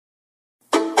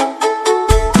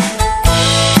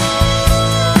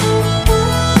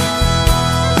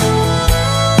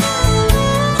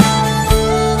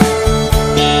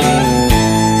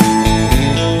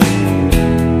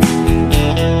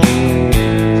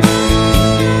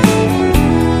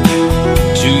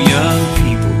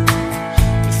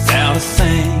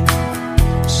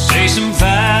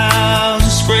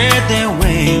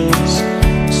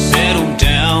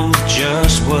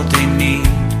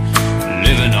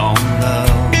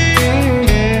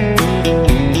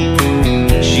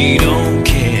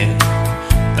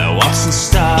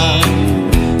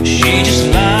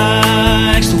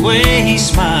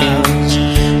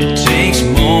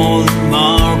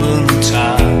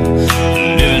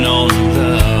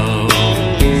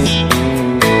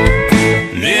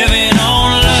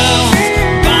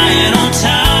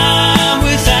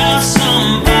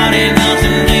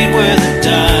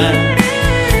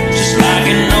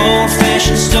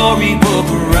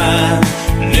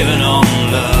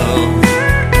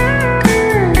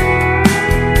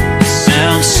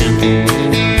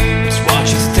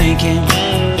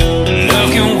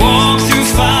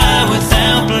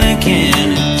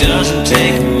doesn't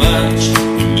take much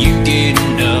when you get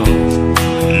enough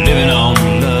living on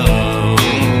love.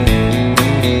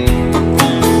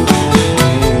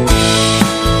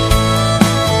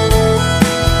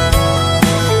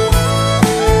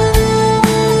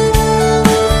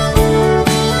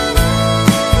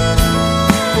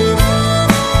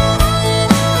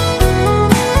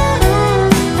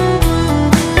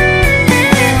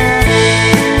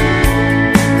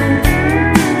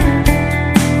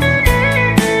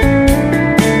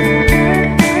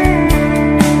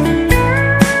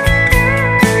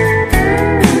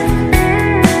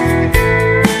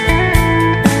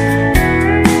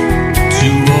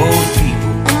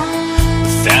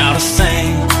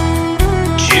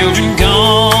 Children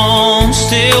gone,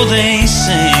 still they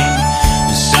sing,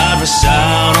 side by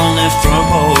side on that front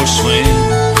porch swing,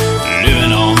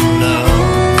 living on love.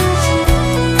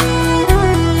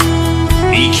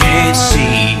 He can't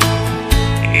see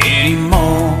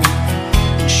anymore,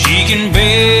 she can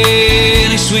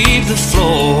barely sweep the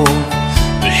floor,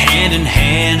 but hand in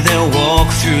hand they'll walk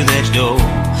through that door,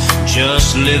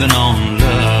 just living on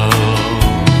love.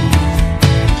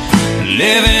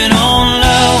 Living on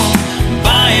love,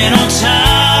 buying on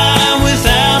time.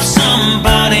 Without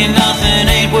somebody, nothing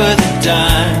ain't worth a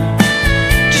dime.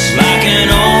 Just like an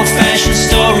old-fashioned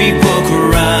storybook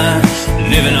rhyme,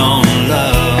 living on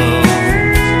love.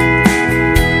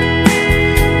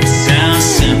 It sounds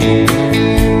simple,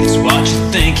 it's what you're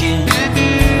thinking.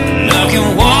 Love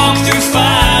can walk through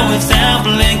fire without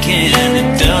blinking.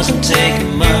 It doesn't take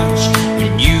much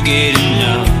when you get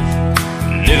enough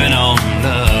living on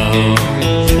love.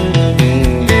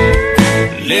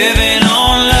 Living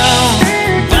on love,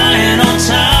 buying on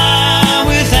time.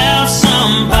 Without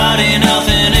somebody,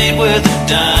 nothing ain't worth a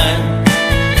dime.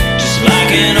 Just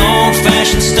like an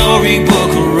old-fashioned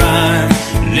storybook rhyme,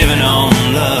 living on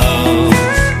love.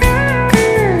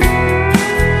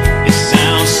 It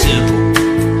sounds simple,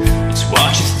 it's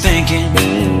what you're thinking.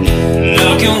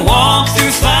 Love can walk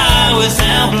through fire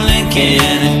without blinking.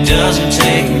 It doesn't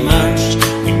take much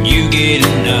when you get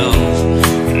enough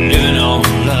living on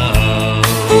love.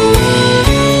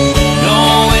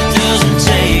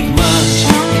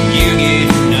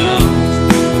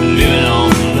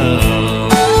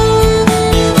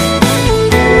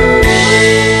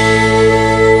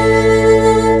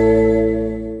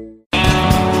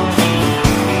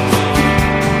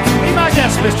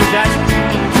 Mr. Jackson.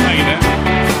 Thank you, Dan.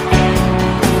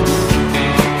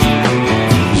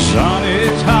 Son,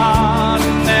 it's hot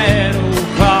and that old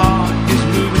car is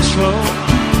moving slow.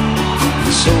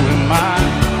 And so am I.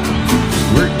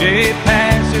 Workday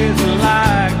passes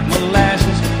like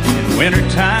molasses in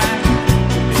wintertime.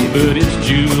 Hey, but it's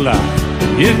July.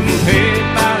 Getting paid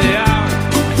by the hour,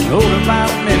 told by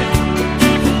the minute.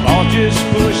 Boss just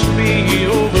pushed me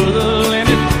over the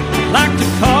limit. Like to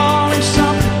call him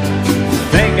something,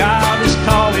 think I'll just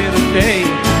call it a day.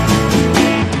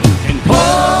 And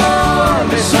pour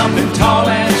me something tall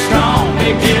and strong,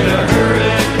 make it a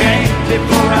hurricane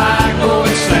before I go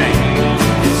insane.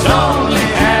 It's only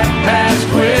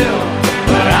 12:30,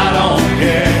 but I don't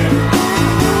care.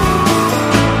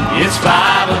 It's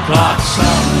 5 o'clock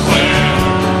somewhere.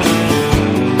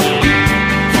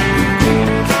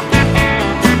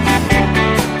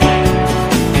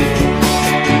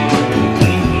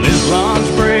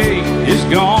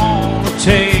 Gonna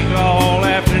take all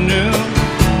afternoon,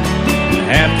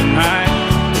 half the night.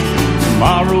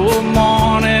 Tomorrow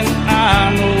morning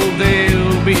I know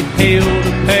there'll be hell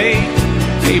to pay.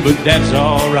 Hey, but that's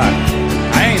alright,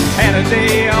 I ain't had a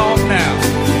day off now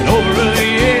in over a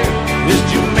year. This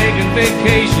Jamaican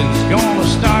vacation's gonna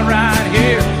start right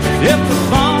here. If the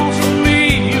phone's with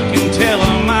me, you can tell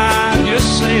them I just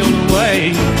sailed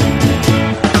away.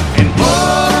 And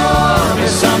pour me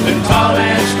something tall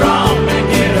and strong,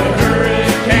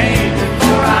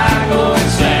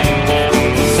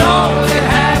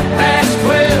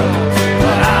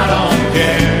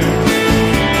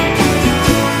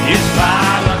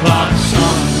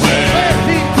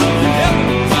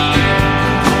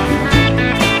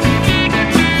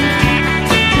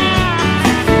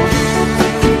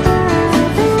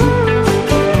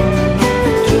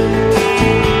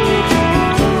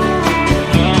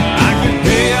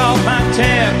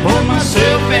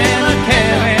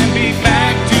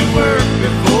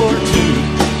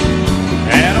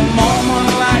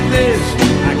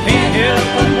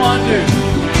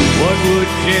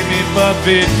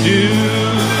 Buffett do?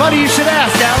 Funny you should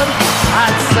ask, Alan.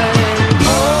 I'd say,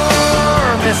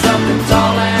 pour me something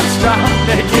tall and strong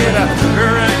to get a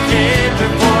hurricane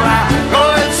before I go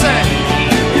insane.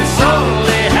 It's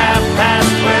only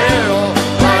 12:30,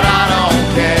 but I don't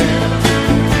care.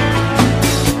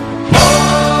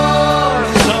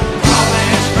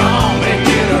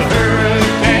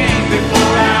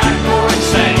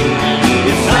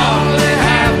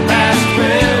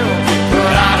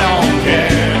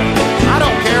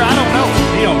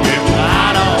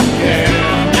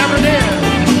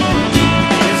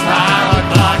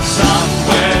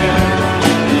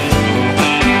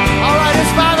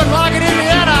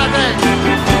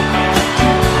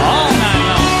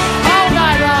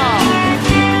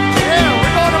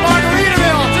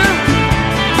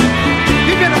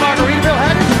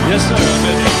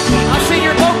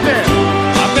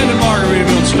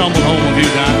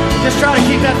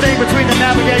 keep that thing between the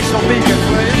navigational beacons,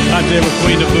 will you? Right there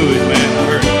between the buoys, man. I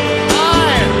heard it. All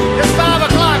right, it's 5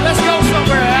 o'clock. Let's go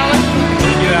somewhere, Alan.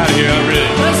 Let's get out of here. I'm ready.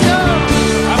 Let's go.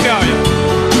 I'm going.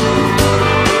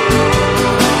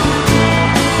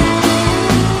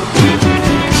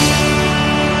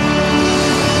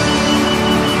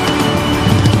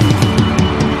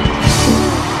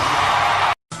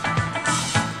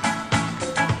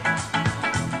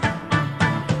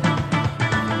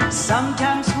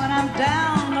 Sometimes when I'm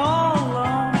down all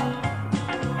alone,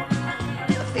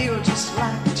 I feel just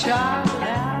like a child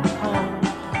at home.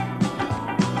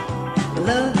 The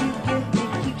love you give me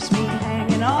keeps me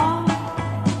hanging on,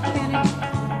 Penny.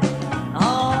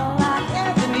 All I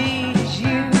ever need is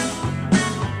you.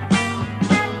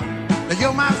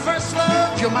 You're my first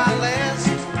love, you're my last,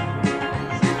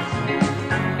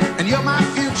 and you're my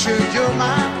future, you're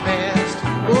my past.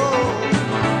 Oh,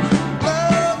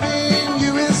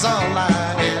 all I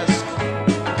ask,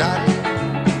 darling,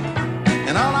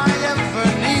 and all I ever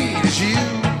need is you.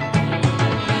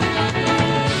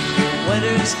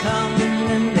 Winters come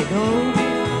and they go,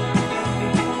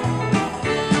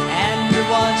 and we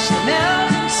watch the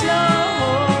melting snow.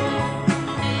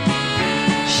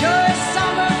 Sure as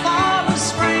summer, fall, or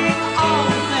spring, all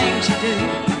the things you do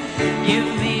give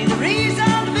me the reason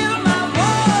to build my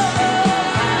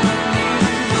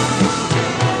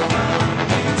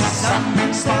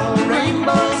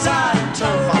Rainbows out in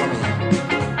tow, follow me.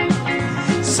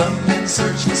 Some men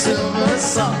search for silver,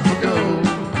 some for gold.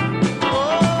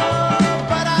 Oh,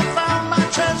 but I found my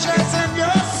treasures in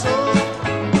your soul,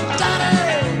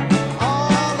 Daddy.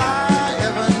 All I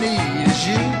ever need is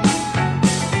you.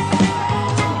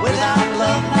 without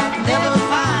love, I'd never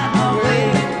find my way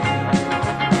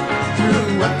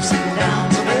Through ups and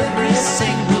downs of every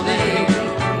single day.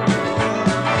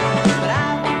 But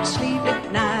I won't sleep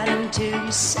at night until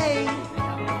you say,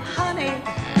 honey,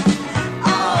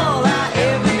 all I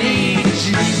ever need is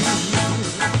you.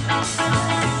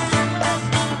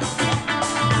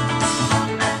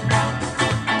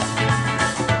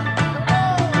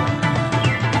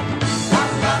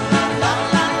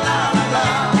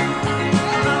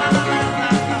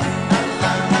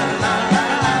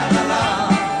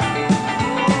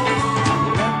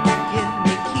 Give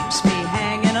me keeps me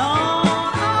hanging on,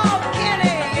 oh,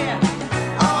 Kenny.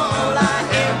 All I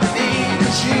ever need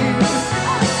is you.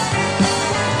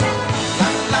 La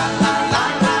la la la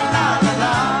la la la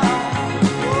la.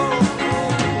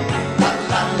 La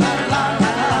la la la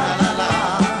la la la.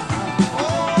 Oh,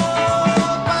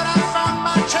 but I found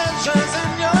my treasures in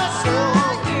your soul,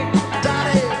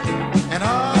 Daddy, and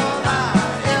all I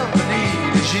ever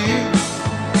need is you.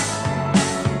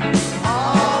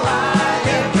 All I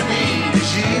ever need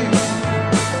is you.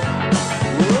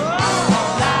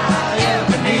 All I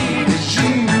ever need is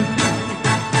you.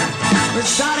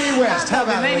 Miss Donnie West, how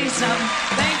about Maybe it? some.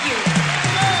 Thank you.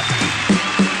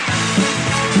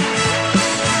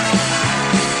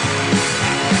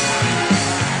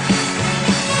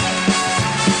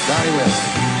 Donnie West.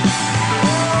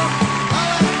 I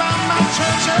found my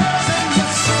treasures in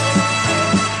your soul.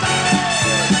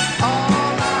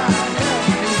 All I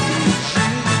ever need is you.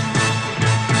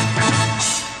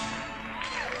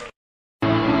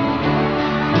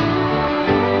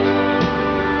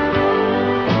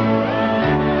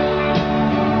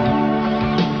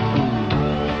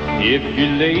 If you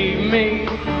leave me,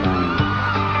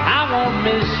 I won't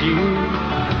miss you,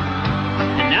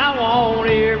 and I won't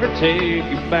ever take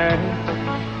you back.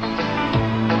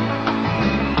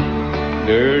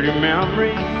 Dirty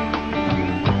memory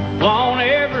won't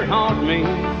ever haunt me,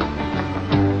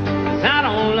 'cause I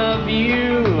don't love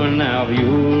you, and now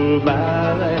you'll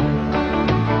buy that.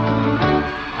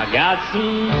 I got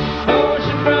some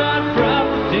oceanfront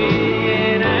property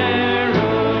in Arizona.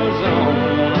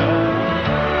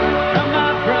 From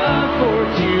my front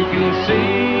porch you can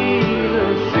see the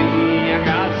sea. I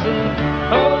got some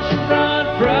oceanfront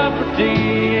property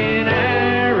in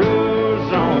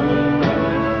Arizona.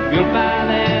 You'll buy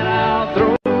that, I'll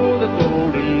throw the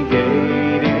Golden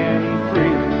Gate in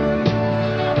free.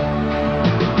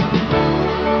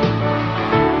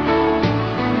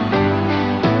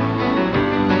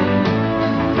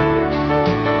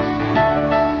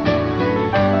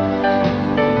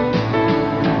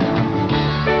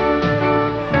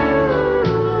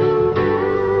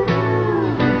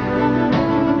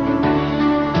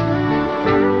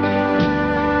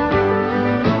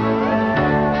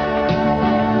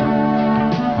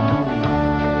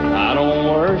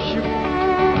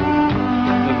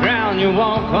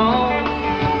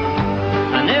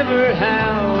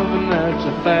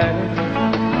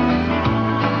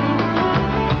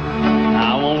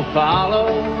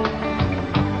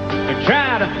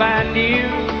 find you,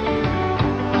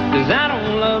 'cause I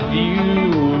don't love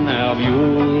you now if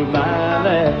you'll buy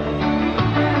that.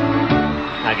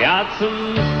 I got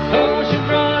some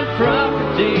oceanfront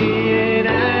property in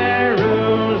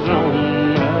Arizona.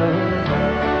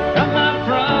 From my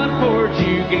front porch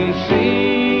you can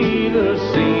see the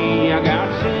sea. I got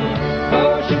some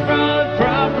oceanfront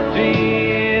property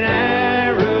in Arizona.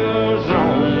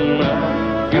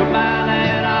 If you'll buy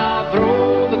that, I'll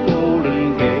throw the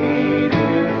Golden Gate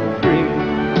in free.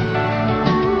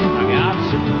 I got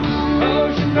some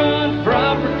oceanfront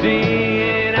property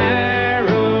in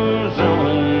Arizona.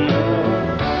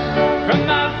 From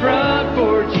my front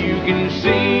porch you can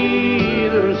see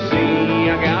the sea.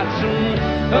 I got some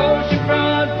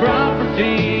oceanfront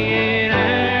property in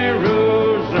Arizona.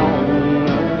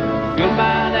 If you'll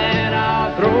buy that,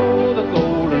 I'll throw the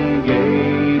Golden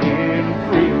Gate in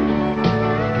free.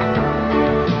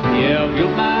 Yeah, if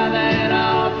you'll buy that,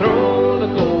 I'll throw the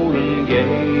Golden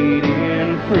Gate in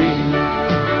free.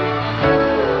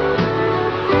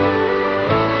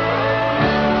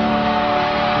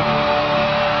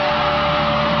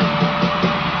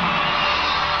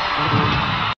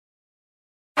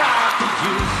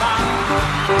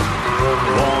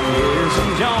 Won't hear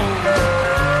some Jones,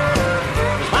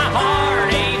 'cause my heart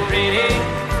ain't ready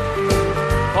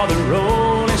for the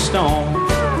Rolling Stone.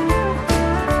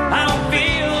 I don't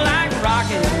feel like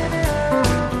rocking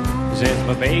since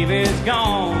my baby's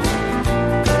gone.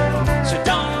 So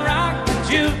don't rock the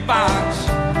jukebox,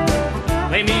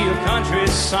 play me a country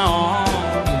song.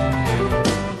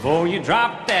 Before you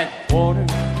drop that quarter,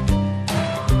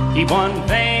 keep one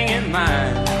thing in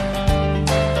mind.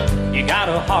 You got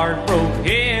a heart-broke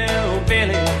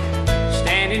hillbilly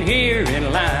standing here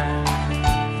in line.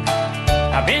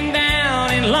 I've been down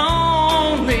and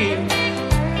lonely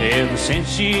ever since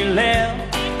she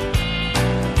left.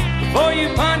 Before you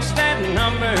punch that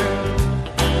number,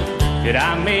 could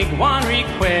I make one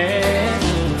request?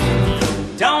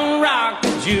 Don't rock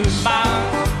the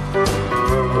jukebox,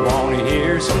 I wanna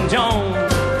hear some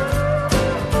Jones.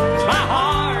 'Cause my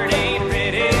heart ain't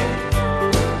ready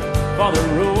for the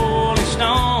Rolling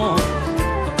Stones.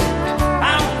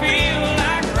 I don't feel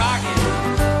like rocking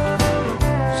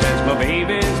since my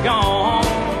baby's gone.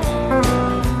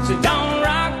 So don't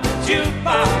rock the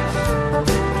jukebox,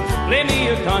 play me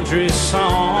a country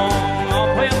song. I'll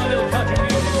play my little country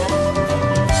music.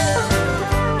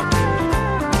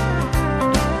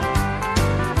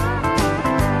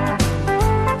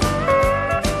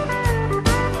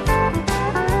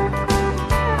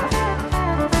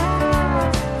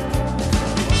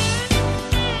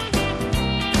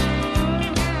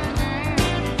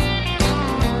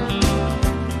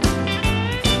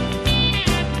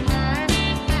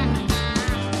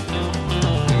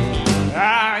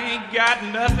 I ain't got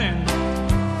nothing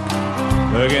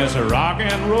against a rock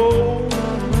and roll,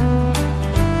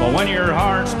 but when your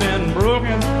heart's been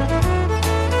broken,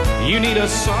 you need a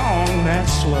song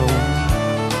that's slow.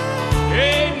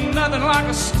 Ain't nothing like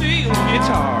a steel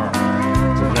guitar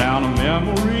to drown a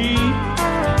memory.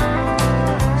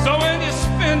 So when you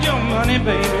spend your money,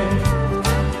 baby,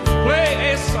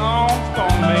 play a song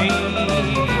for me.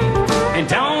 And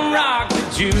don't rock the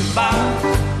jukebox,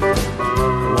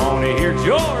 wanna hear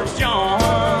George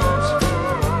Jones.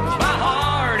 'Cause my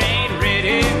heart ain't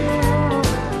ready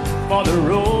for the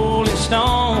Rolling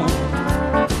Stone.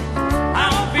 I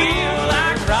don't feel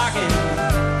like rocking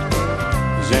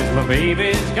since my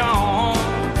baby's gone.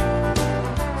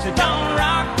 So don't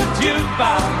rock the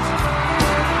jukebox,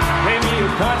 play me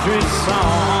a country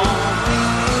song.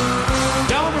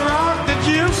 Don't rock the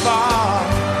jukebox,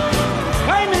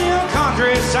 play me a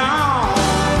country song.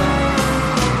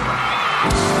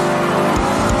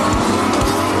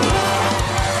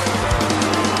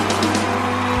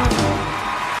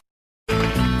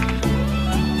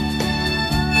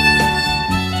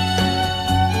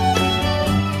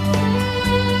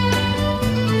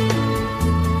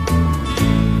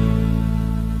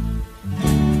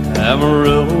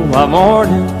 Amarillo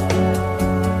morning,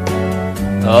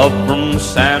 up from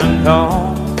San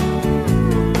Antonio.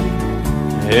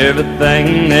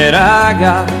 Everything that I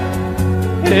got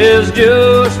is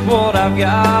just what I've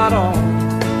got on.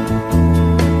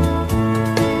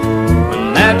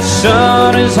 When that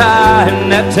sun is high in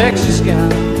that Texas sky,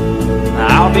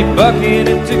 I'll be bucking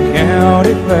it to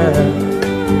County Fair.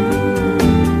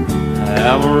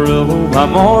 Amarillo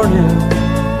morning,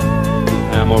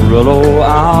 Amarillo,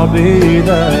 I'll be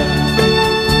there.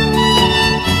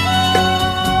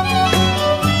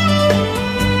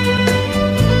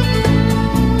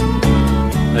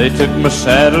 They took my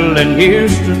saddle in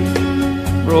Houston,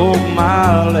 broke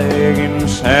my leg in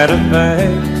Santa Fe.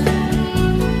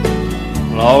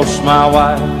 Lost my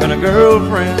wife and a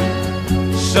girlfriend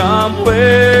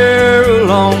somewhere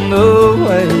along the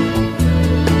way.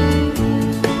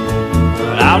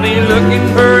 But I'll be looking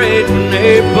for it when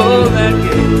they pull that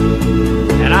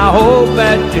gate, and I hope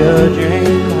that judge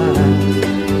ain't lying.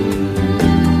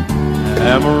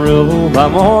 Amarillo by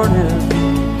morning,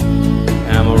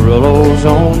 Amarillo's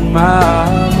on my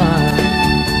mind.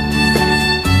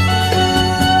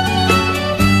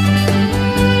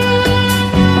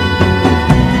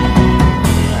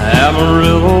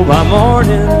 Amarillo by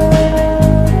morning,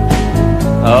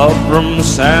 up from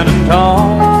San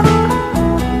Antonio.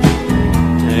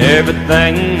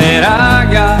 Everything that I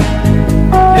got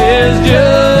is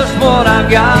just what I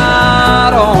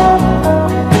got on.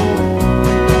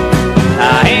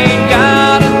 I ain't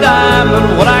got a dime, but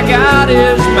what I got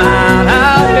is mine. I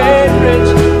ain't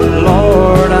rich, but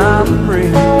Lord, I'm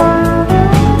free.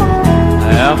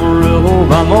 Amarillo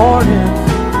by morning,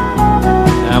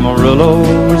 Amarillo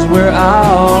is where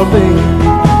I'll be.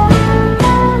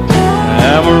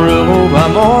 Amarillo by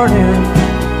morning,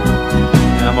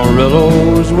 Amarillo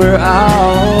is where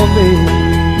I'll be.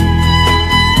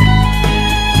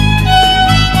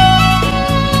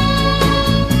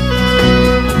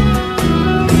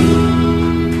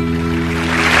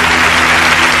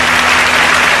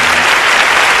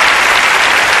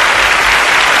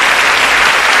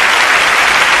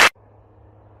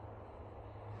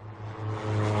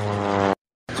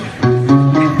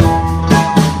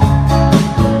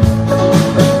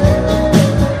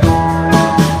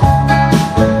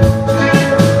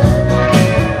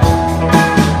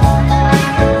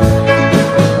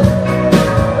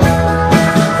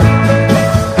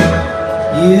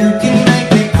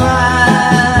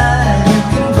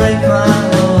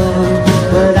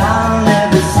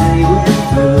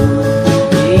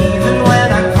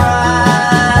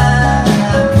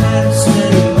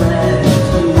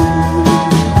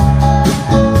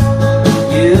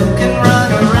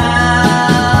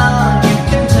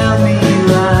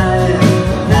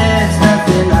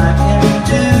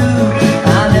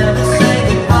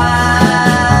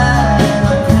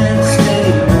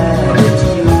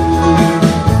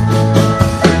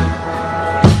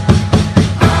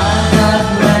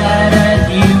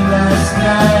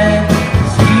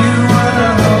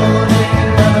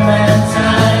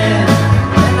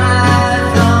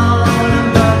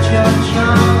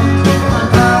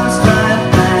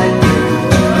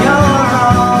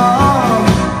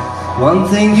 One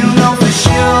thing you know for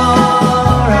sure,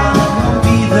 I won't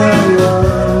be the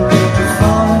one to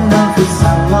fall in love with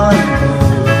someone new.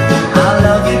 I'll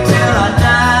love you till I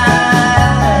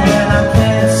die, and I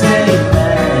can't stay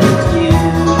mad at you.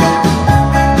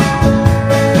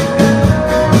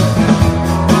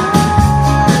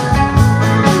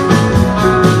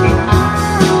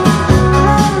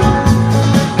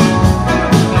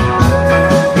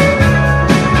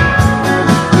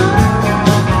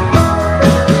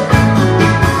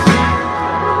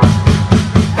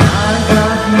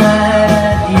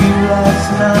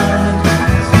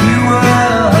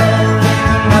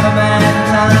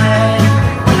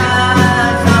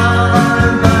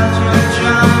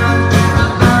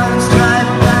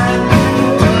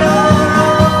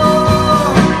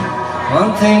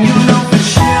 One thing you know for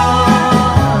sure,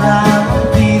 I won't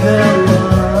be the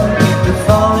one to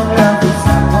fall in love with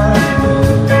someone new.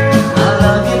 I'll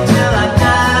love you till I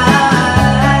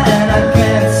die, and I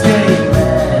can't stay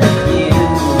mad at you.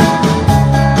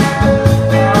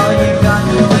 Oh, you got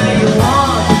me where you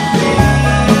want to be.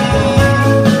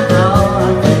 Oh, I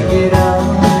take it all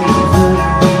easily.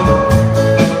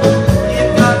 You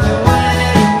got me where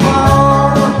you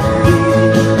want to be,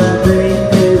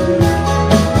 baby.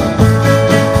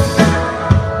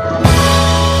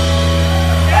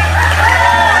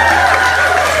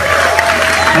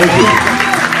 Thank you.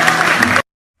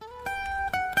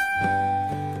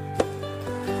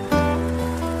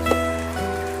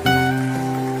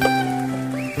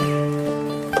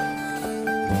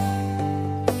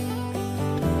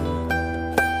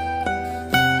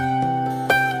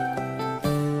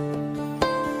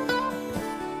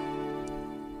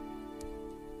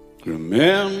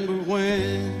 Remember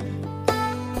when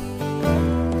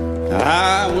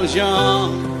I was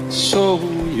young, so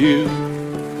were you.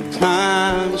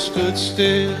 Time stood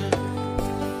still.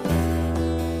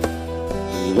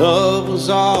 Love was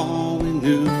all we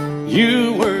knew.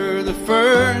 You were the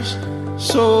first,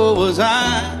 so was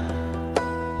I.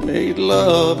 Made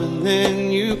love and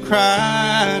then you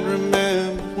cried.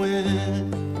 Remember when?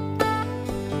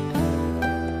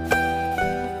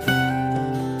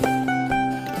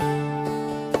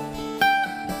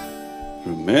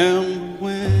 Remember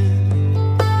when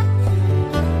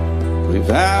we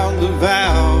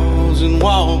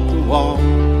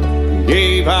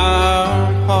gave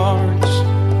our hearts,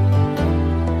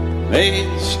 made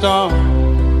the start,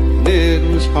 and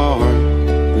it was hard.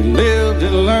 We lived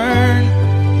and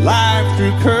learned life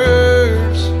through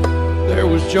curves. There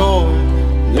was joy,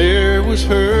 there was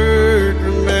hurt.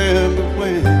 Remember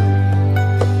when?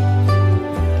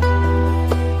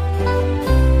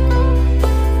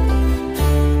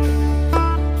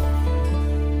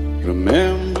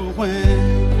 Remember when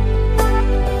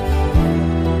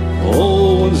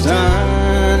old ones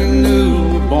died and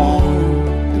new were born,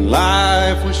 and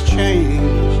life was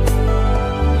changed.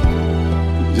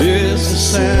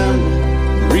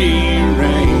 Disassembled,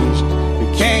 rearranged, we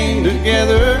came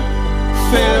together,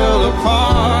 fell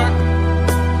apart,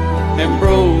 and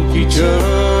broke each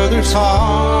other's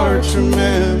hearts.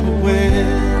 Remember when?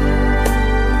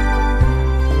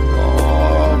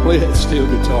 Oh, play that steel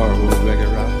guitar, we'll make it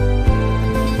right.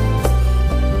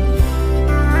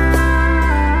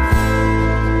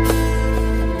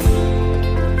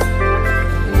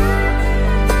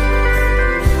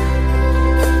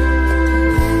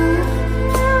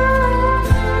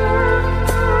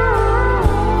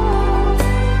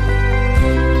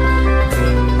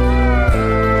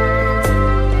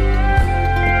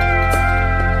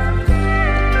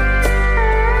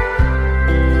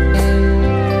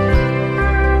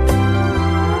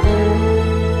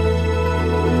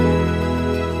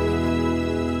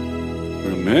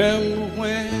 Remember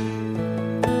when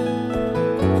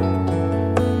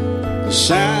the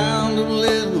sound of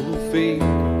little feet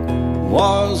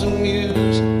was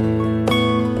amusing?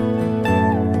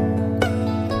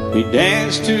 We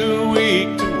danced to week,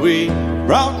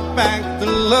 brought back the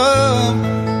love.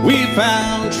 We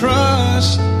found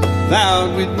trust,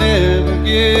 vowed we'd never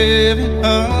give it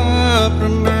up.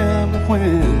 Remember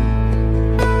when?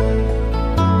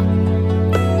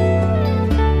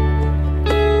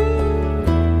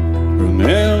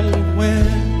 Remember when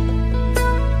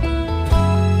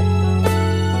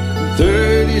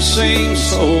 30 seems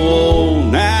so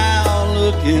old now,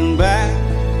 looking back.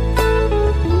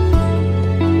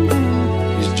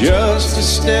 It's just a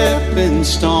stepping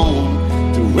stone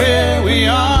to where we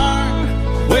are,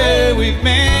 where we've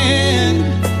been.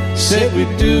 Said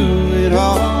we'd do it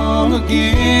all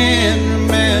again.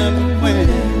 Remember when?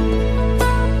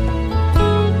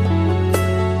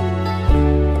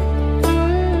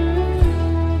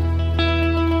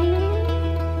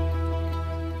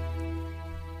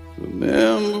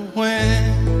 Remember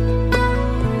when?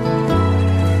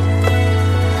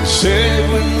 They said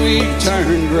when we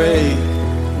turn gray,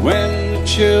 when the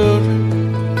children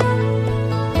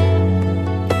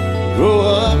grow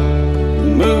up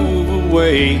and move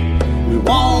away, we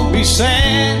won't be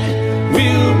sad,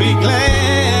 we'll be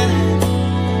glad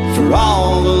for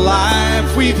all the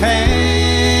life we've had.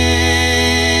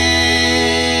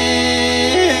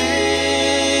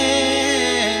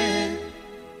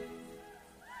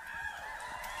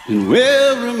 And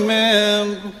we'll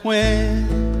remember when.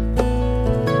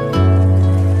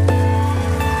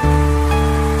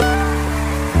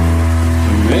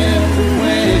 Remember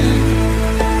when.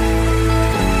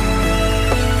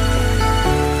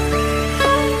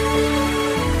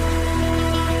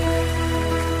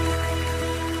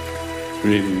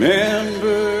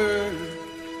 Remember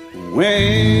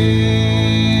when.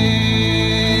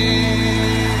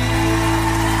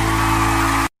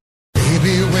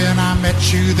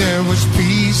 You, there was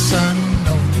peace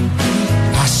unknown.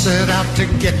 I set out to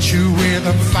get you with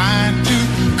a fine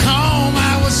tooth comb.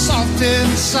 I was soft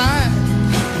inside.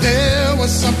 There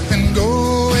was something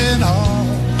going on.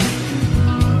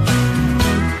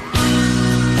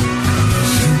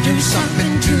 You do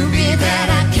something to me that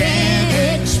I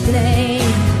can't explain.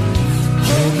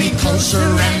 Hold me closer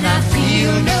and I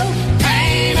feel no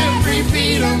pain. Every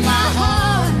beat of my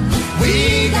heart,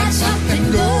 we got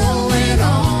something going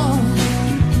on.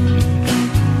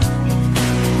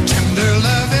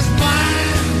 Love is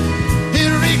blind,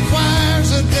 it requires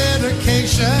a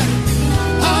dedication.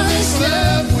 All this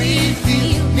love we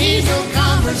feel needs no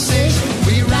complication.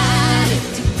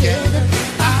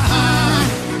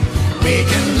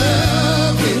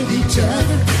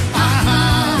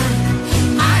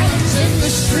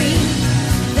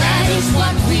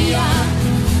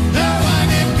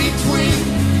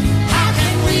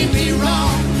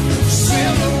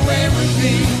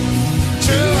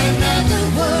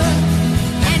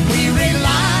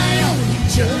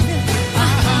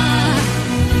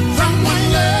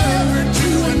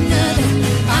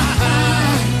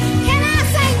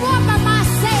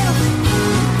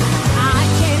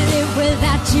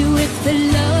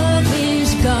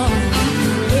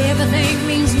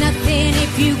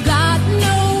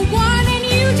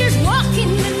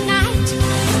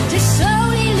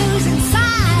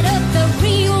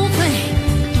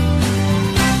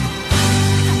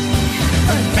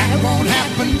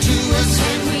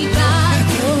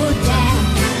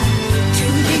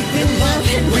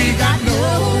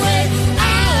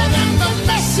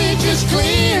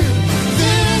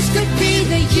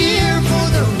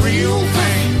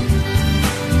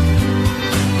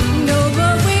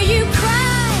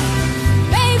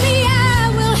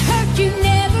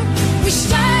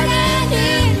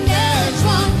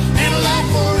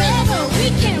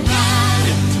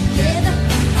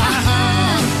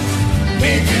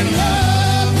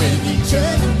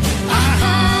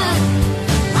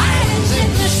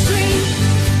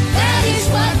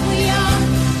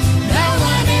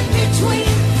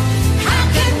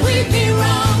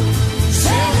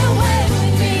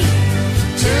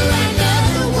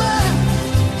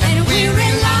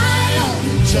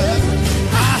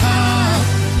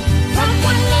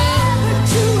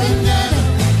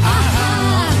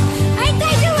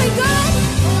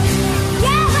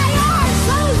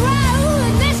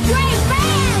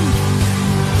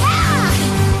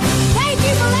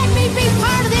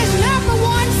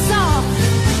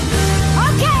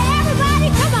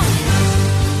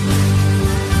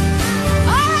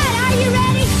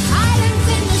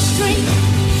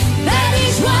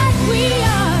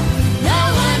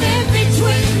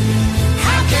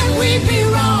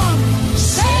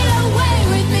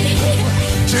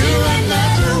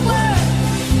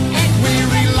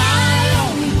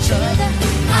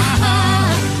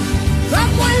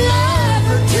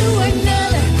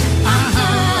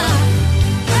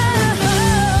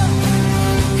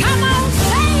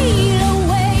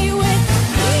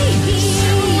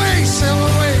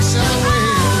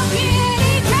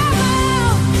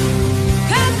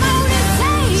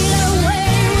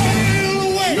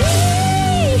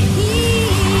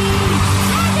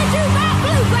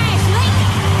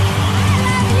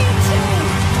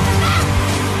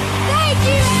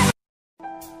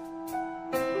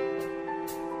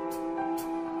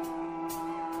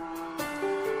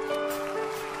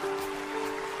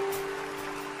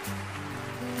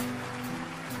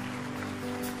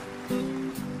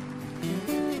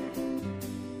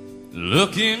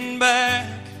 Looking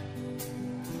back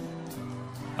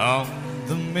on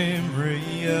the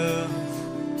memory of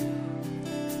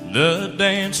the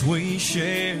dance we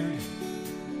shared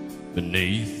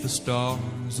beneath the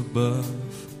stars above.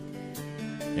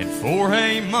 And for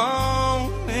a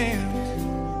moment,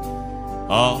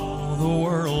 all the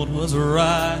world was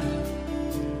right.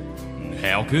 And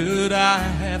how could I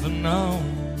have known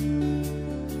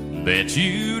that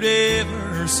you'd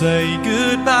ever say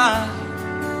goodbye?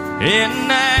 And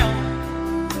now,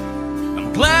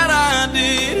 I'm glad I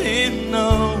didn't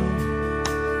know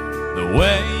the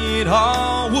way it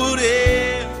all would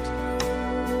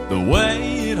end, the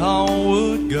way it all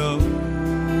would go.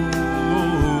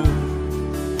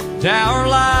 Our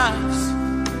lives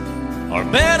are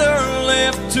better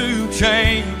left to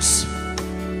chance.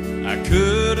 I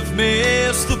could have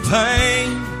missed the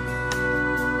pain,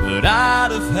 but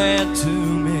I'd have had to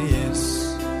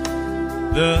miss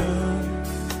the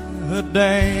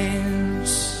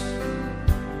dance.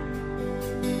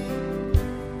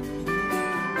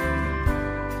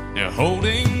 Now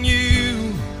holding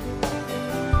you,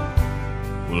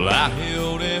 well, I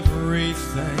held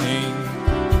everything.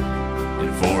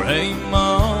 And for a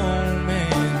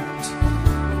moment,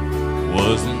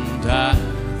 wasn't I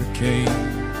the king?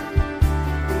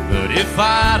 But if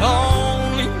I'd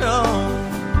only known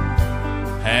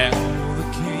how the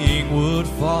king would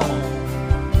fall,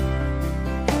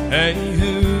 hey,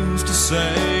 who's to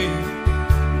say?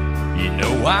 You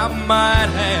know, I might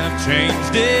have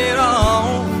changed it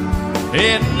all.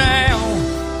 And now,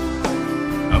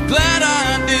 I'm glad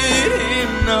I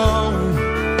didn't know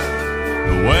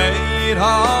the way it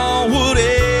all would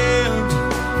end,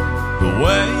 the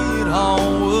way it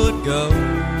all would go.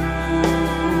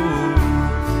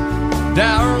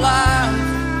 Our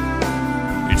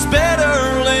life, it's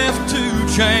better left to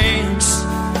chance.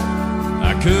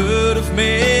 I could have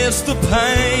missed the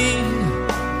pain,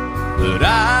 but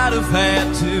I'd have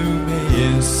had to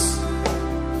miss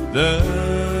the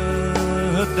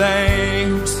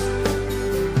dance.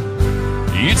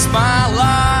 It's my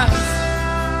life,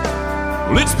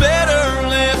 well, it's better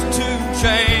left to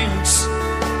chance.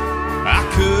 I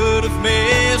could have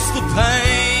missed the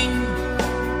pain,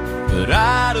 but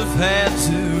I'd have had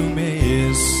to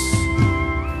miss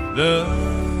the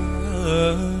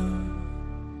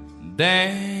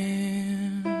dance.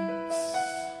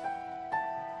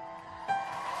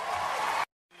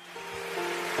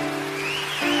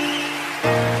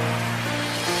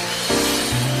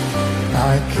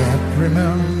 I can't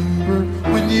remember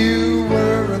when you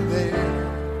weren't there,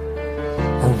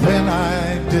 or when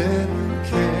I didn't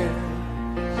care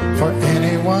for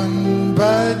anyone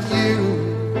but you.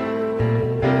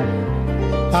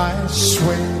 I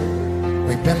swear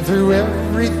we've been through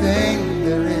everything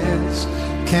there is.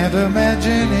 Can't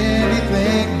imagine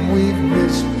anything we've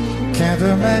missed. Can't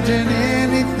imagine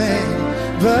anything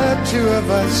the two of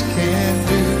us can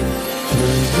do.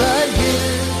 Through the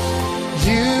years,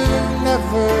 you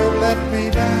never let me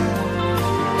down.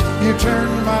 You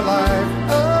turned my life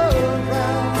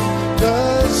around.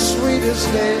 The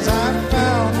sweetest days I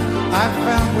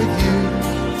found with you.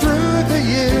 Through the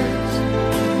years,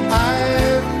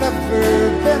 I've never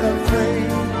been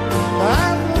afraid.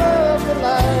 I love the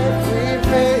life we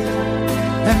made,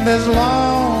 and as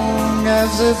long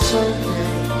as it's okay,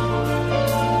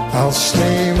 I'll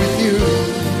stay with you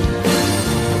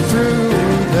through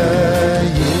the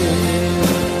years.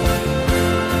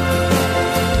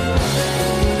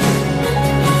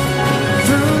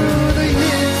 Through the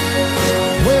years,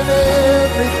 when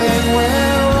everything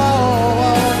went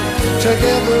wrong,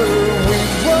 together we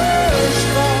were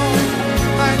strong.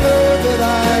 I know that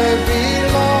I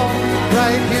belong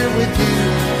right here with you.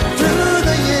 Through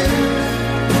the years,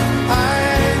 I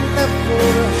never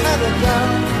had a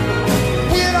doubt.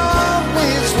 We'd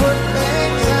always work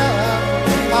things out.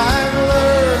 I've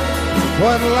learned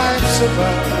what life's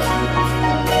about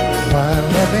by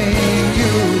loving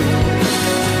you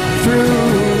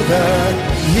through the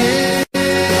years.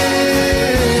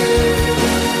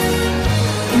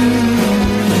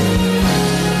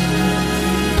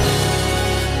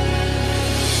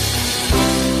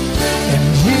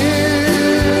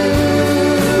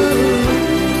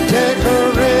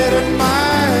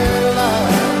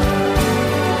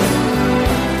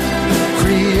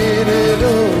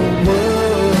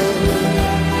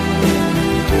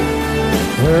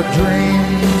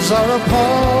 Dreams are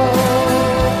apart.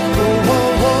 Oh,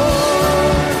 oh, oh.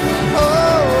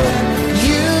 Oh,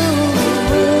 you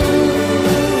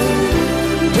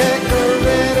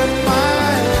decorated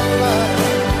my life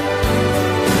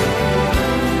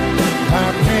by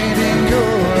painting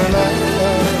your life.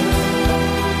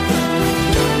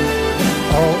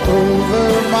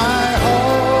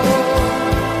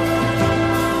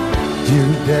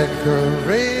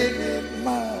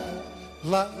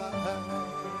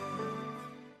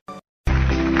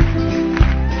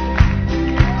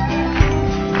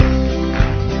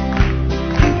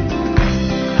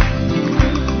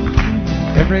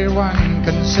 Everyone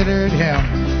considered him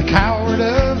the coward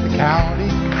of the county.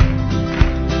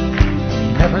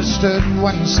 Never stood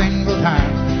one single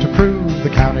time to prove the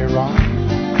county wrong.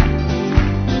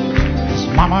 His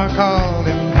mama called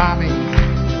him Tommy,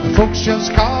 the folks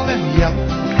just called him Yellow.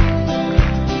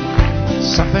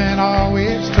 Something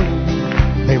always told me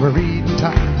they were reading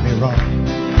Tommy wrong.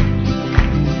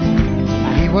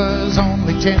 He was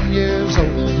only 10 years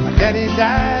old, my daddy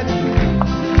died.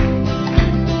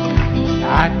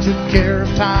 I took care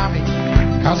of Tommy,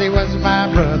 'cause he was my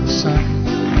brother's son.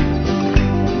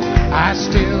 I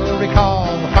still recall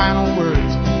the final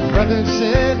words my brother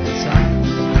said,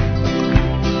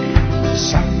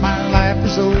 son, my life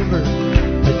is over,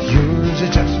 but yours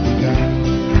has just begun.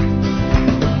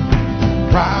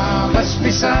 Promise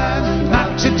me, son,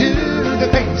 not to do the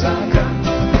things I've done.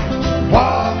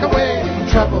 Walk away from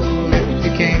trouble if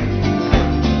you can.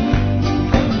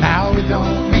 Now it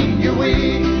don't mean you're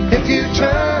weak if you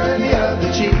turn the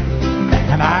other cheek.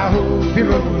 And I hope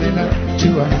you're old enough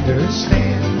to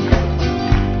understand.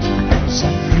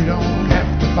 Son, you don't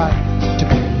have to fight to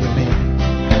be a man.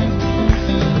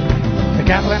 The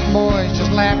Gatlin boys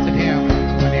just laughed at him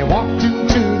when he walked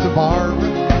into the bar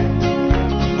room.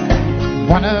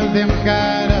 One of them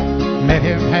got up, met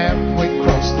him halfway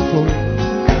across the floor.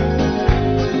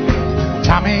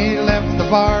 Tommy left the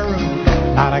bar room,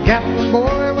 not a Gatlin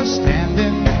boy was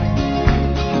standing.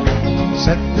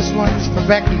 Said, this one's for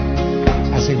Becky,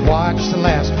 as he watched the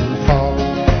last one fall.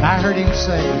 And I heard him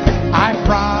say, I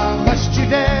promised you,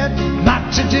 Dad,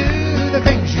 not to do the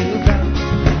things you've done.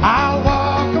 I'll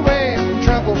walk away from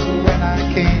trouble when I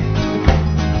can.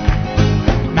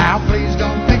 Now please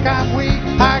don't think I'm weak,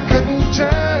 I couldn't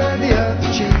turn the other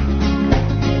cheek.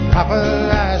 Papa,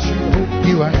 I sure hope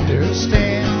you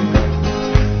understand.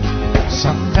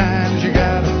 Sometimes you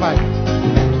gotta fight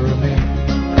for a man.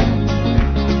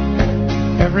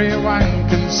 Everyone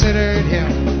considered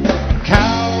him a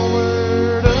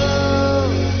coward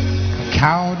of the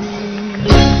county.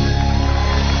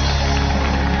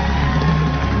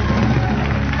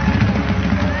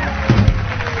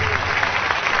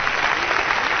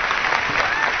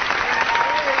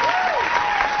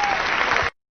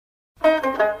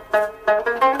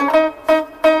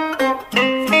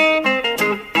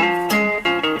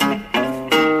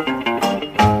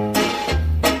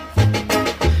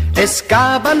 Es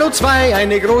gab anno 2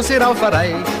 eine große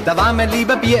Rauferei, da war mein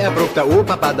lieber Biererbruch, der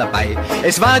Oberpapa, dabei.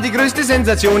 Es war die größte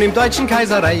Sensation im Deutschen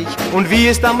Kaiserreich, und wie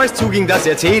es damals zuging, das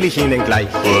erzähle ich Ihnen gleich.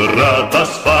 Hurra,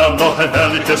 das war noch ein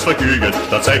herrliches Vergnügen,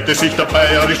 da zeigte sich der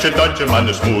bayerische deutsche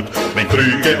Mannesmut. Wenn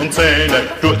Krüge und Zähne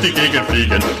durch die Gegend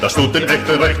fliegen, das tut dem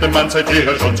rechten Mann seit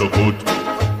jeher schon so gut.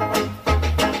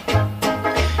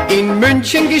 In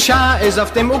München geschah es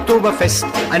auf dem Oktoberfest.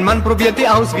 Ein Mann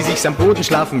probierte aus, wie sich's am Boden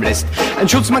schlafen lässt. Ein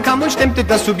Schutzmann kam und stemmte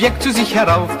das Subjekt zu sich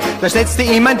herauf. Da setzte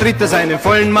ihm ein Dritter seinen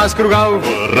vollen Maßkrug auf.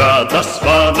 Hurra, das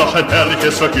war noch ein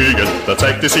herrliches Vergnügen, da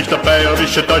zeigte sich der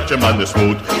bayerische deutsche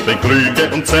Mannesmut. Wenn Krüge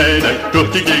und Zähne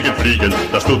durch die Gegend fliegen,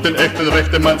 das tut den echten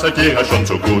rechten Mann seit jeher schon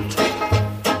so gut.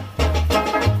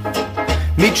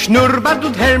 Mit Schnurrbart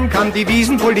und Helm kam die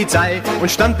Wiesenpolizei und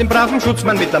stand dem braven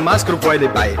Schutzmann mit der Maßkrugbeule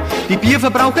bei. Die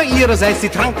Bierverbraucher ihrerseits, die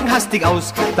tranken hastig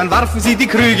aus, dann warfen sie die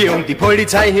Krüge und die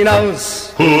Polizei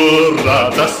hinaus.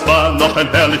 Hurra, das war noch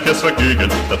ein herrliches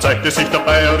Vergnügen, da zeigte sich der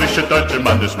bayerische deutsche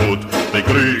Mannesmut. Wenn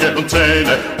Krüge und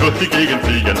Zähne durch die Gegend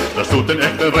fliegen, das tut den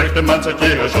echten rechten Mann seit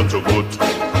jeher schon so gut.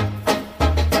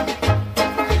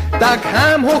 Da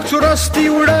kam hoch zu Ross die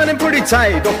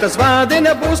Ulanenpolizei, doch das war den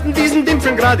erbosten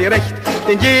Wiesendimpfeln gerade recht.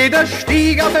 Denn jeder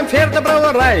stieg auf ein Pferd der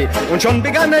Brauerei und schon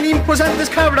begann ein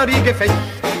imposantes Kavalleriegefecht.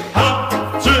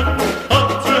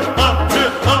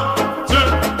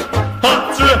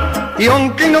 Die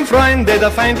Onkeln und Freunde der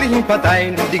feindlichen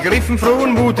Parteien, die griffen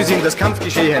frohen Mutes in das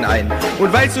Kampfgeschehen ein.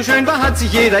 Und weil's so schön war, hat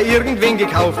sich jeder irgendwen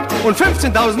gekauft und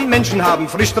 15.000 Menschen haben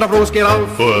frisch drauf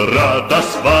losgerauft. Hurra,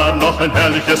 das war noch ein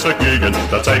herrliches Vergnügen,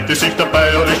 da zeigte sich der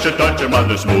bayerische deutsche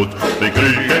Mannesmut. Wenn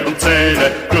Krüge und Zähne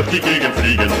durch die Gegend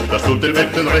fliegen, das tut den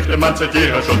echten rechten Mann seit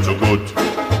jeher schon so gut.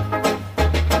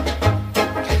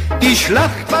 Die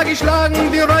Schlacht war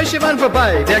geschlagen, die Räusche waren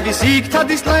vorbei. Wer gesiegt hat,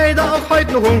 ist leider auch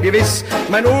heute noch ungewiss.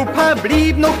 Mein Opa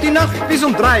blieb noch die Nacht bis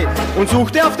um 3 und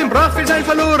suchte auf dem Brachfeld sein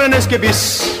verlorenes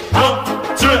Gebiss.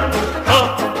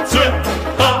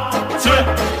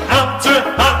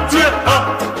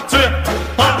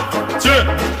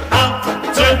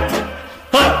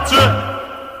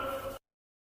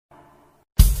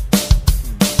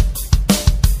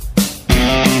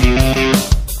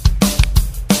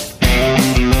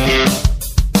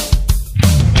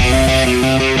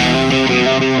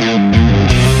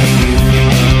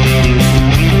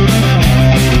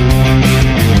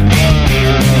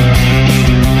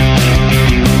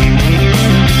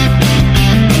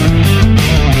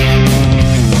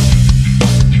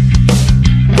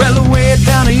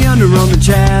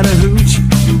 Chattahoochee.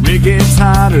 The rig gets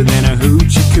hotter than a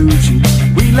hoochie coochie.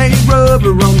 We laid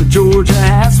rubber on the Georgia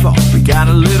asphalt. We got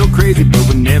a little crazy, but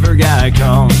we never got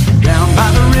caught. Down by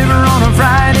the river on a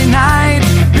Friday night,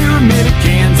 pyramid of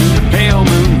cans in the pale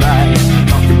moonlight.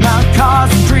 Talking about cars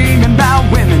and dreaming about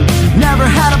women. Never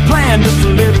had a plan, just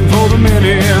living for the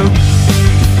minute.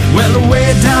 Well,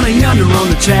 away down yonder on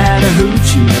the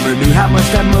Chattahoochee, never knew how much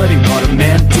that muddy water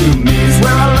meant to me. It's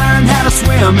where I learned how to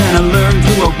swim and I learned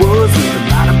who I was. Learned a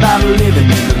lot about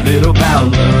living and a little about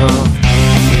love.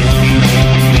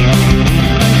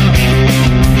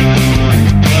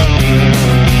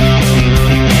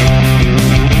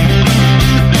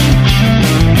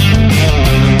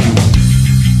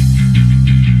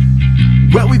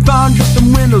 Well, we fogged up the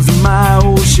windows in my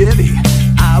old Chevy.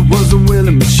 I wasn't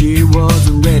willing, but she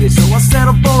wasn't ready. So I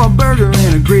settled for a burger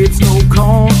and a great snow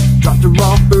cone. Dropped her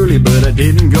off early, but I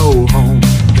didn't go home.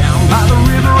 Down by the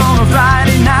river on a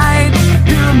Friday night,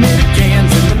 pyramid of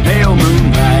cans in the pale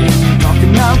moonlight.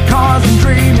 Talking about cars and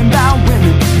dreaming about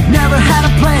women. Never had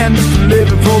a plan, just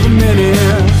living for the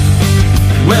minute.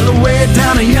 Well, away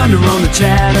down yonder on the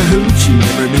Chattahoochee,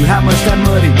 never knew how much that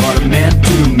muddy water meant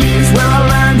to me. It's where I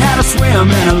learned how to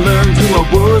swim and I learned who I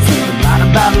was. Learned a lot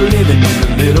about living and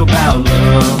a little about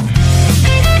love.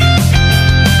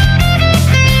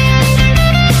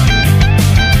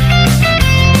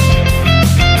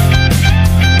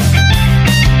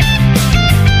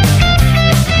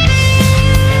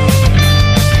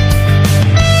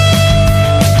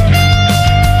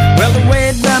 Well,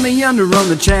 away down yonder on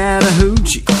the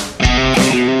Chattahoochee,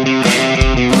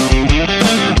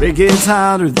 it gets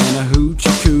hotter than a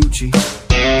hoochie coochie.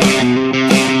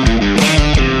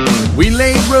 We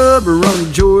laid rubber on the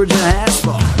Georgia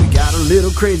asphalt. We got a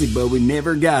little crazy, but we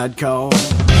never got caught.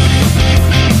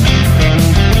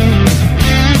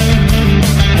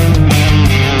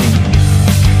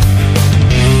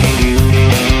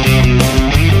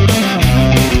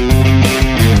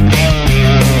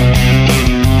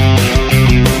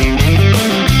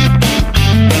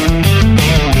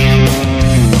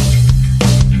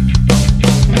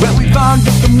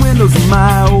 Windows in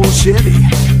my old Chevy.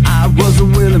 I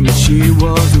wasn't willing, but she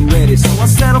wasn't ready. So I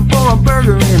settled for a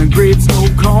burger and a great snow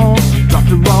cone. Dropped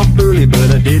her off early,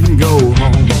 but I didn't go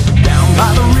home. Down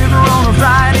by the river on a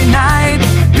Friday night,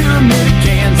 pyramid of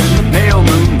cans in the pale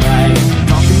moonlight.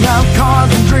 Talking about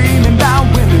cars and dreaming about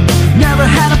women. Never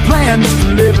had a plan, just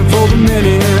living for the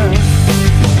minute.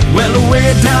 Well,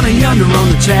 away down yonder on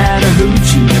the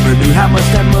Chattahoochee, never knew how much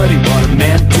that muddy water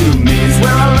meant to me. It's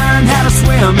where I learned how to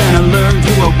swim and I learned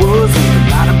who I was. Learned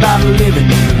a lot about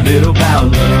living and a little about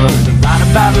love. Learned a lot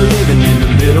about living and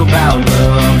a little about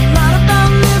love. A lot about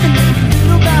living and a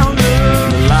little about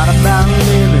love. A lot about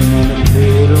living and a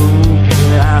little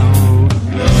about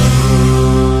love.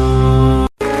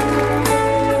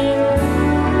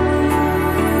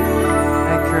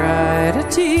 I cried a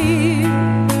tear,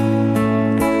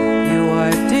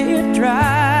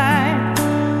 dry.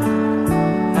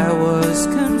 I was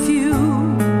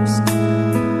confused.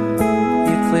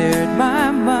 You cleared my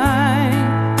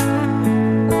mind.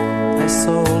 I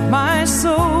sold my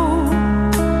soul.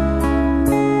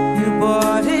 You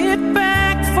bought it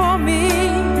back for me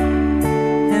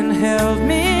and held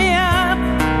me up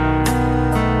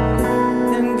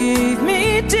and gave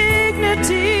me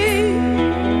dignity.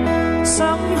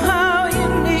 Somehow you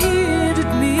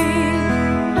needed me.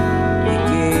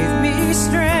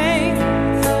 Strength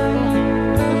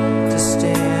to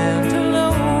stand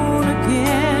alone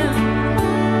again,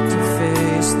 to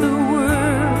face the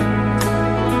world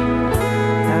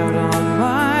out on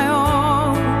my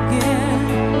own again.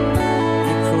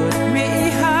 You put me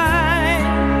high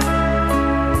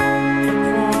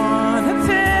upon a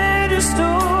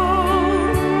pedestal,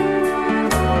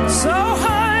 so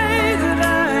high that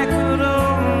I could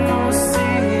almost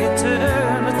see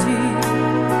eternity.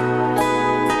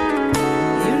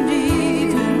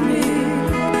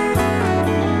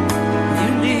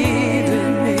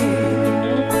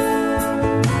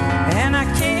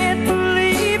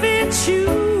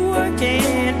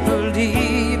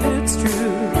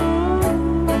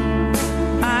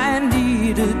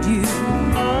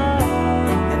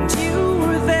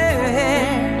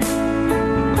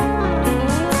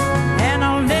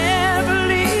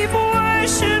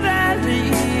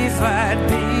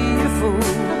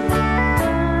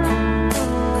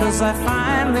 I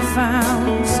finally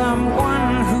found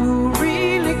someone who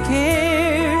really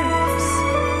cares.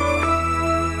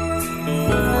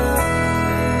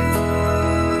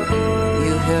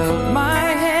 You held my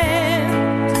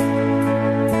hand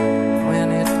when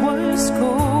it was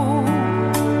cold,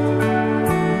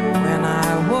 when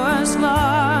I was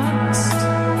lost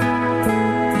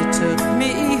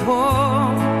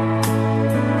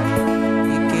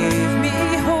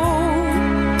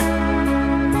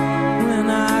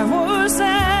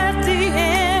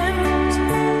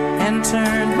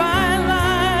turned my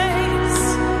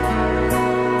lights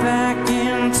back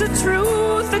into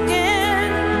truth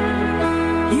again.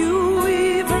 You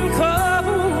even called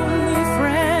me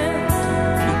friend.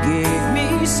 You gave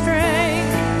me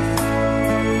strength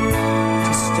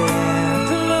to stand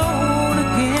alone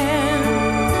again,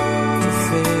 to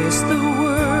face the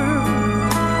world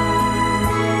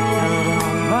out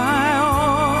on my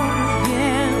own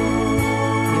again.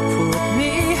 You put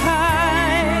me high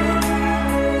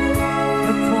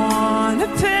upon a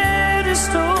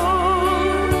pedestal,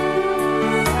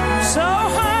 so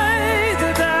high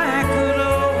that I could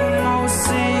almost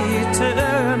see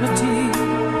eternity.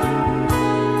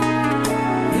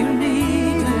 You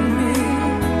needed me.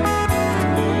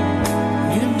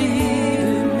 You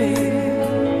needed me.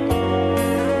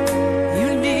 You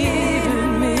needed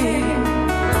me.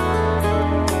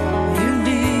 You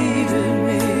needed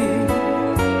me.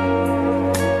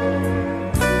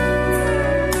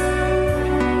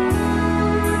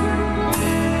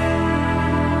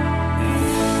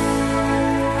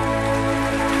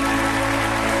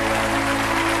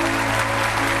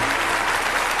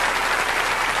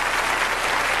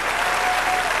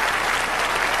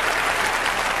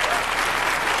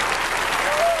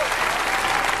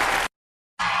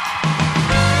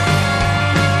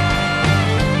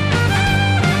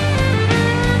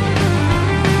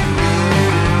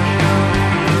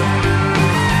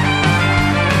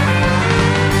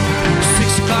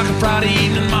 Friday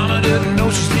evening, mama doesn't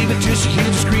know she's leaving till she hears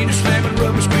the screamers slamming,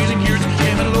 rubber squeezing gears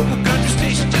again. A local country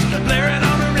station just blaring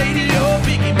on the radio.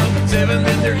 Biggie Bump and Seven,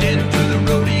 then they're heading to the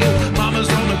rodeo. Mama's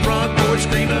on the front porch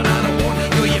screaming, I don't want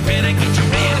you. You better get your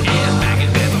man and back in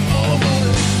bed before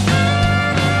morning.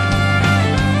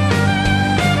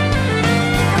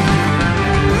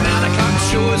 9 o'clock, the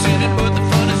show is ended, but the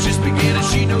fun is just beginning.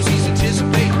 She knows he's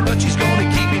anticipating, but she's gonna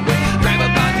keep it waiting. Grab a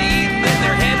bite to eat, and then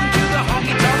they're heading to the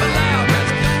honky tonk loud.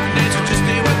 Dancers just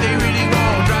ain't what they really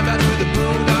want. Drive out to the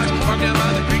boondocks, park down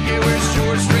by the creek, where it's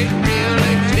short, straight, and real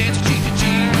ladies dance cheek to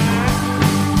cheek.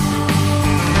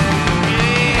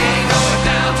 Yeah, going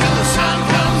down till the sun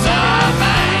comes up.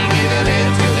 I ain't giving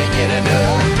in till they get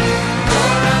enough.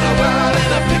 Going around the world in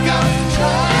a pickup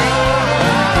truck.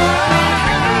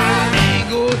 Ain't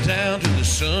going down till the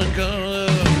sun comes up.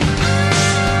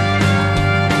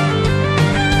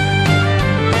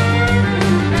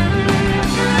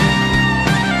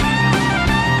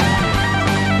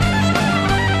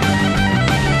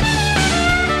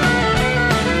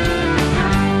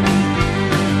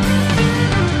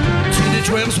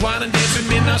 Wine and dancing,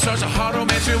 midnight starts a hard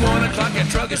romance at 1 o'clock. That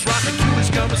truck is rocking, 2 is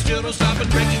coming, still don't stop and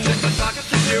break it. Check the clock,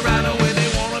 they're right on where they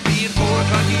wanna be. At 4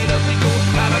 o'clock, get up and go.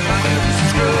 5 o'clock,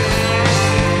 everything's good.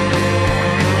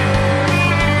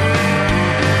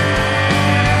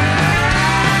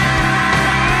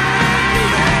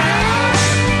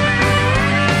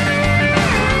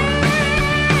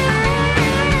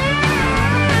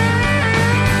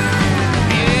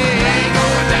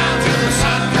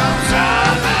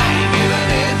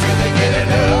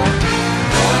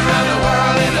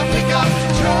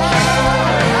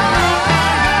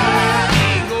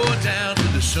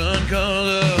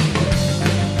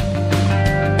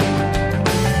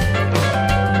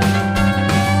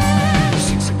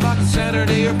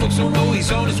 Folks don't know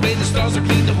he's on his way. The stars are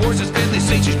clean, the horses bend. They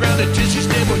say she's grounded till she's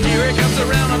dead. Well, here it comes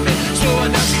around a bit,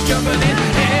 slowing down, she's jumping in.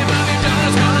 Hey, Bobby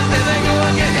John's gone, there they go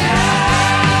again.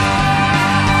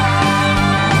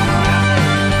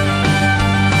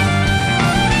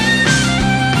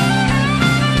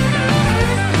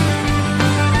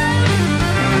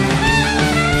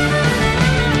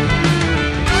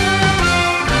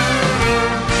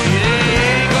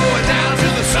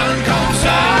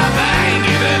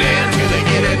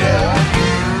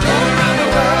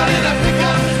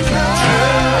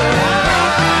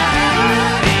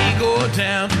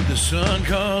 Sun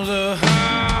comes up.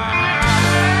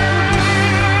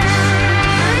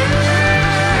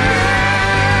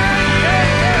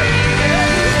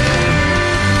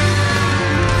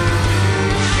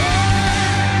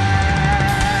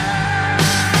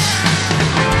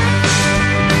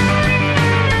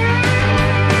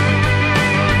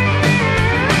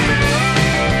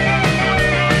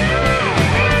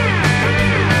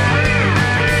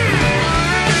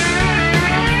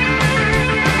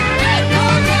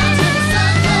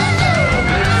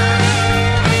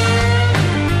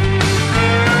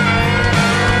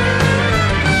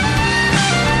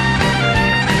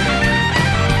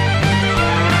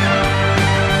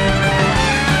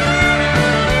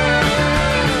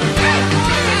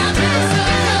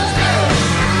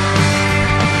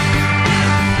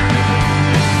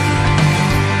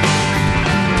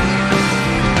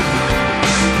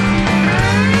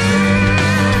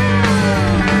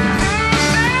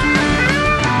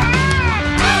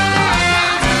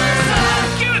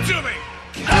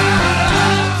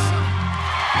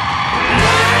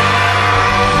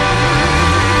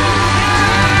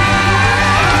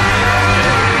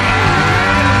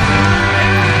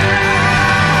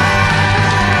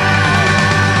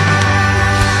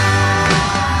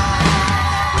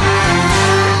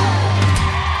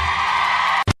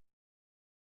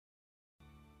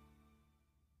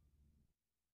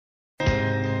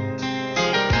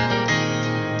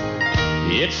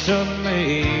 It's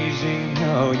amazing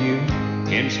how you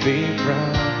can speak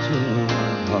right to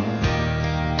my heart.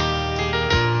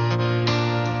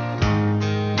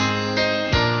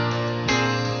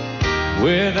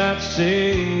 Without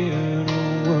saying a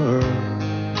word,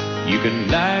 you can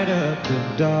light up the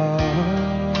dark.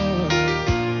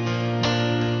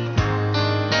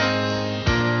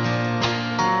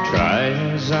 Try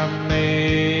as I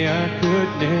may, I could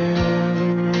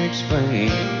never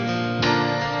explain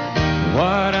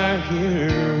what I hear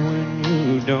when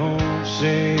you don't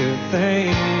say a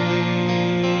thing.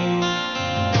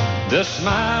 The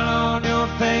smile on your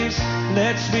face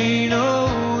lets me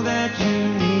know that you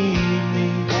need me.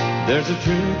 There's a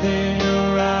truth in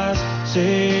your eyes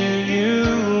saying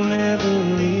you'll never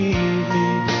leave me.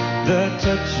 The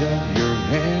touch of your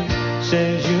hand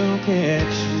says you'll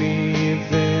catch me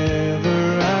if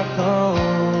ever I fall.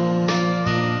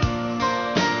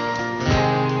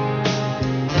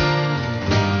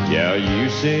 Yeah, you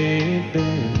say it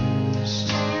best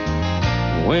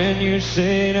when you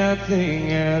say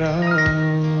nothing at all.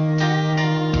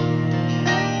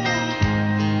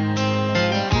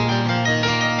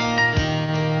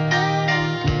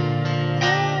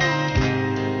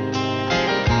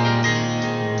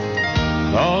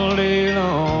 All day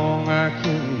long I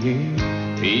can hear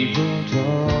people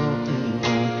talking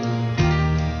like that.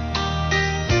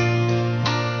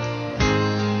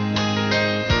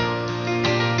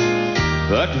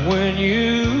 But when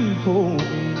you hold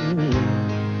me near,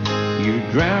 you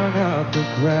drown out the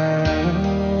crowd.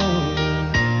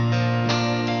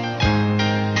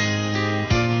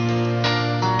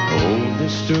 Oh,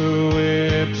 Mr.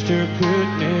 Webster could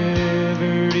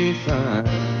never define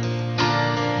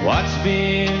what's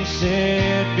being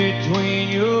said between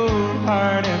your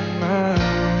heart and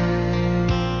mine.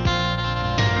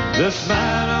 The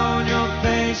smile on your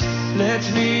face lets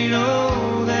me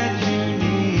know that you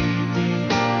need me.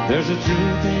 There's a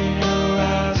truth in your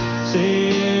eyes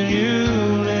saying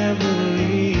you'll never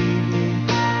leave me.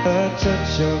 A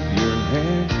touch of your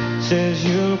hand says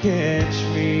you'll catch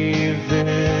me if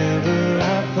ever I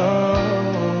fall.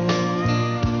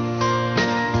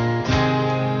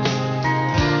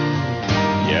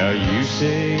 Yeah, you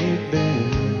say it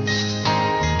best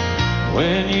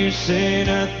when you say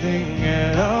nothing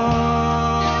at all.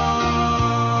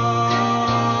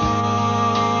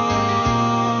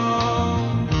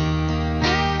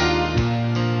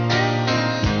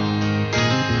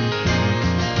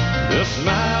 The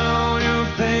smile on your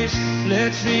face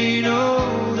lets me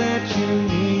know that you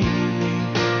need me.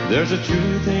 There's a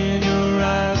truth in your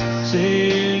eyes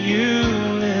saying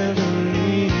you'll never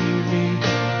leave me.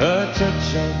 A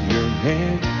touch of your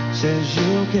hand says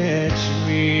you'll catch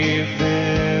me if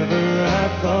ever I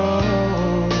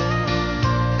fall.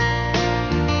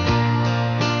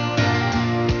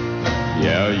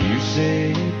 Yeah, you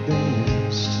say it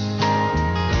best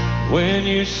when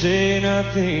you say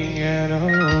nothing at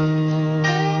all.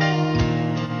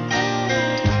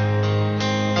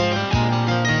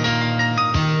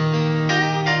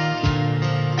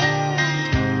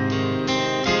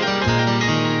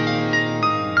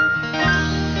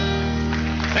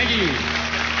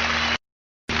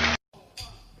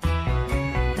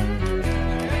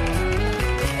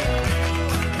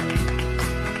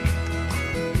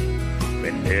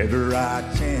 Whenever I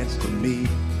chance to meet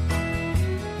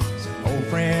some old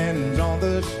friends on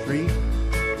the street,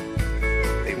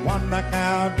 they wonder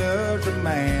how does a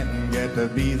man get to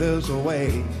be this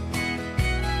way.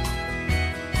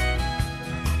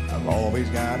 I've always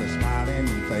got a smiling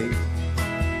face,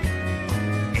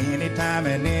 anytime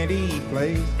and any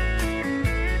place.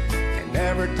 And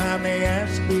every time they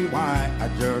ask me why, I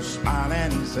just smile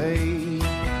and say,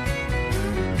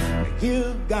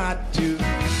 you've got to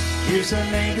kiss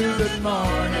an angel good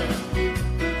morning,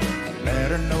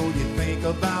 let her know you think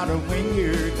about her when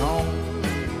you're gone.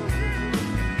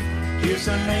 Kiss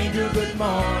an angel good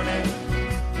morning,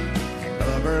 and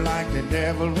love her like the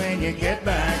devil when you get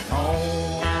back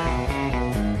home.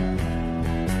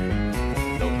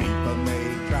 Though people may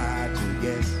try to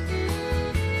guess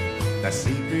the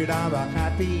secret of our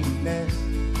happiness,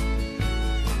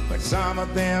 but some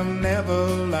of them never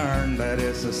learn that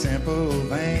it's a simple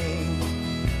thing.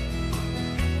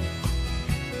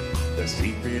 The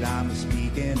secret I'm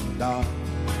speaking of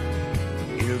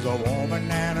is a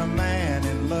woman and a man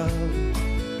in love.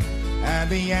 And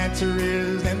the answer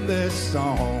is in this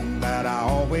song that I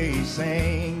always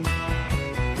sing.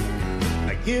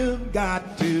 You've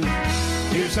got to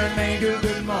kiss an angel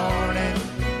good morning,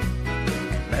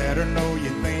 let her know you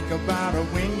think about her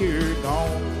when you're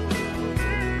gone.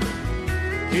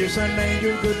 Kiss an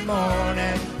angel good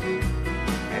morning,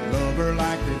 and love love her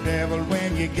like the devil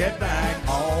when you get back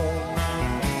home.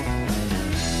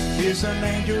 Kiss an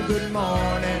angel good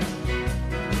morning,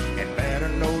 and let her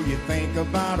know you think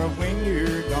about her when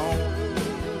you're gone.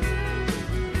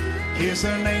 Kiss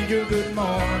an angel good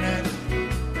morning,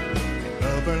 and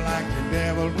love her like the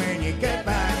devil when you get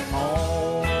back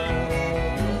home.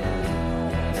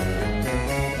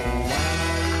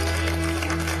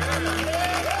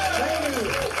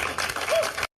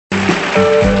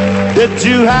 Did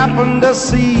you happen to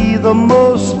see the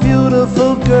most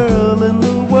beautiful girl in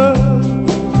the world?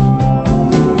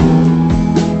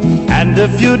 And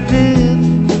if you did,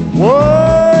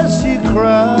 was she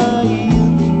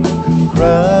crying,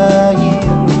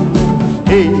 crying?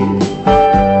 Hey,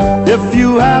 if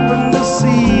you happen to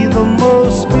see the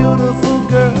most beautiful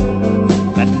girl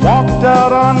that walked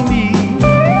out on me,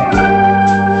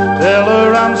 tell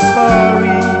her I'm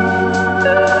sorry.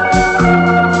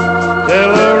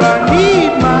 Tell her I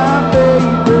need my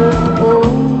baby. Oh,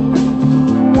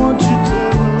 won't you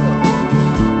tell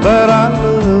her that I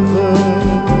love her?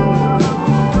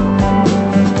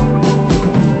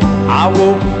 I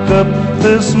woke up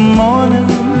this morning,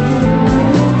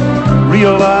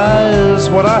 realized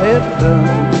what I had done.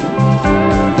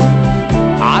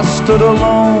 I stood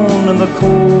alone in the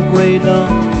cold gray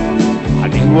dawn. I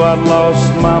knew I'd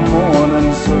lost my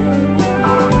morning sun.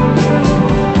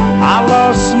 I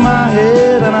lost my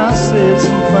head and I said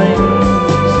some things.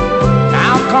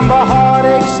 Now come the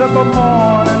heartaches that the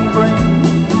morning brings.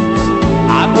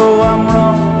 I know I'm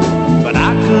wrong, but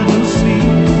I couldn't see.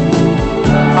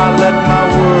 I let my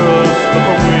world slip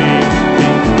away from me.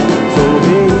 So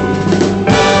hey,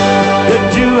 did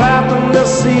you happen to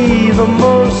see the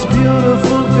most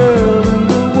beautiful girl in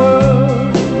the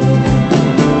world?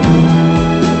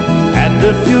 And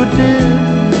if you did,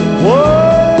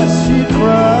 was she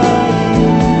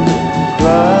crying,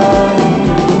 crying?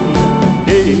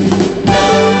 Hey,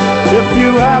 if you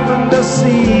happen to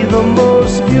see the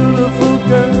most beautiful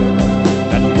girl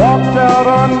that walked out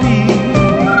on me,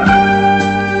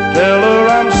 tell her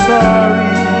I'm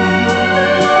sorry.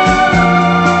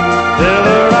 Tell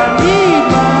her I need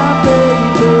my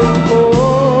baby.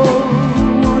 Oh,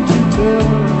 won't you tell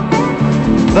her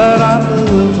that I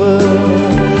love her?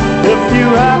 If you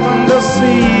happen to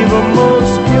see the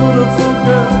most beautiful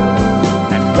girl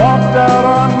that walked out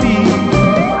on me,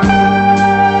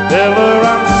 tell her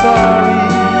I'm sorry.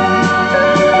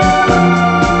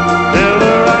 Tell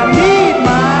her I need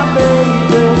my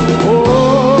baby.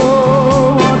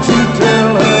 Oh, won't you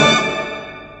tell her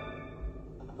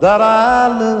that I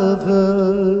love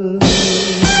her?